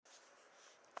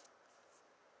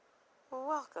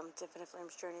Welcome to Infinite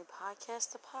Flames Journey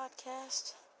Podcast, the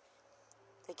podcast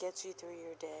that gets you through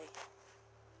your day.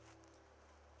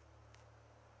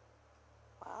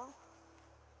 Well,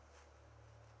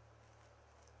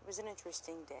 it was an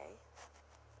interesting day.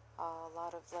 A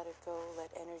lot of let it go, let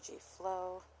energy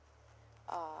flow.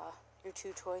 Your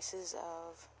two choices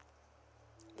of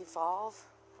evolve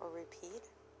or repeat.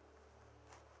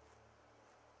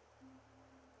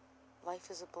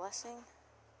 Life is a blessing.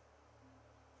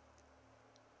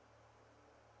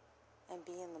 And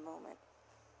be in the moment.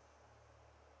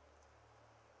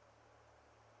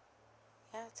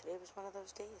 Yeah, today was one of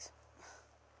those days.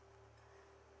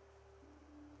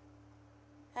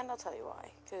 And I'll tell you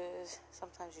why. Because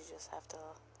sometimes you just have to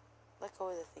let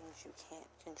go of the things you can't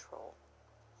control.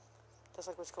 Just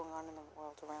like what's going on in the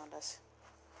world around us.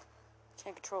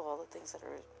 Can't control all the things that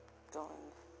are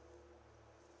going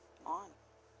on.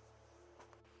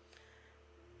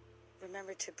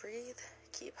 Remember to breathe,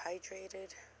 keep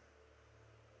hydrated,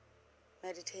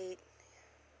 meditate,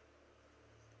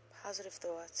 positive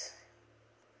thoughts,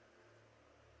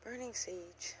 burning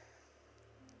sage,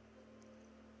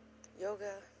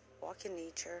 yoga, walk in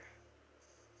nature.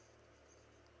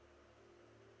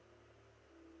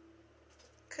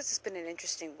 Because it's been an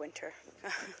interesting winter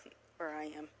where I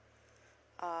am.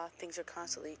 Things are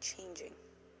constantly changing.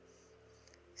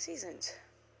 Seasons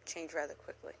change rather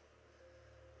quickly.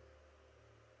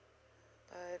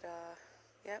 But,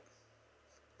 yep.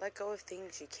 Let go of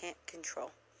things you can't control.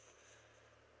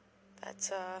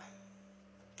 That's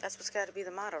what's got to be the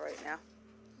motto right now.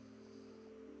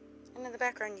 And in the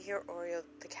background you hear Oreo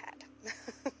the cat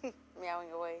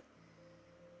meowing away.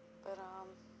 But,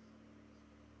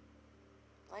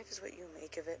 life is what you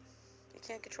make of it. You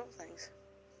can't control things.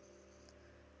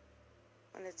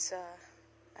 When it's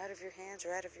out of your hands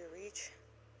or out of your reach,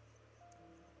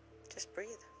 just breathe.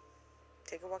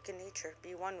 Take a walk in nature.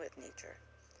 Be one with nature.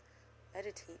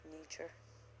 Meditate in nature.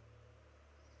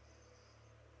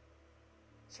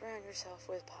 Surround yourself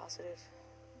with positive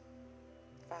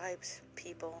vibes,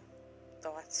 people,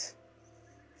 thoughts,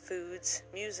 foods,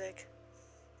 music,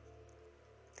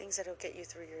 things that will get you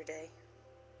through your day.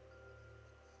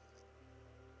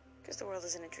 Because the world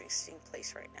is an interesting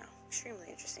place right now. Extremely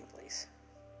interesting place.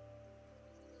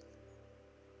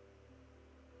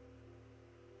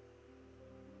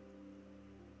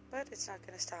 But it's not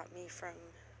going to stop me from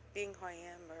being who I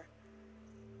am or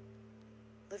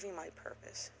living my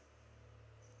purpose.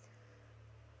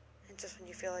 And just when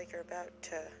you feel like you're about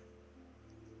to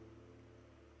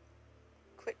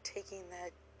quit taking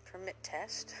that permit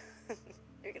test,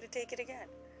 you're going to take it again.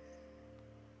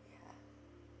 Yeah,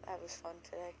 that was fun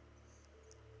today.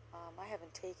 I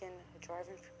haven't taken a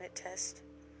driving permit test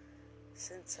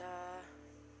since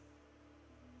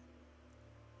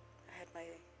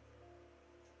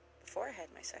before I had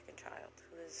my second child,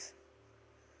 who is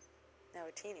now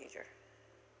a teenager.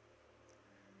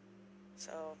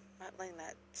 So, not letting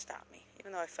that stop me.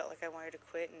 Even though I felt like I wanted to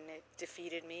quit and it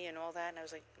defeated me and all that, and I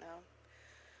was like, no,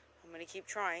 I'm going to keep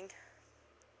trying.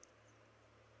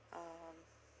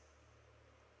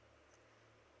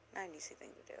 Not an easy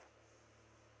thing to do.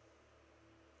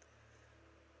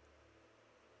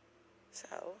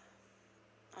 So,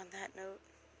 on that note,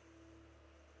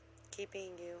 keep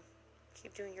being you,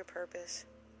 keep doing your purpose,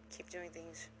 keep doing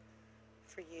things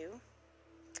for you,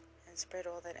 and spread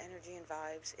all that energy and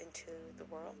vibes into the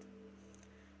world.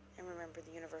 And remember,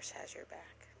 the universe has your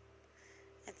back.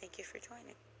 And thank you for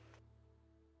joining.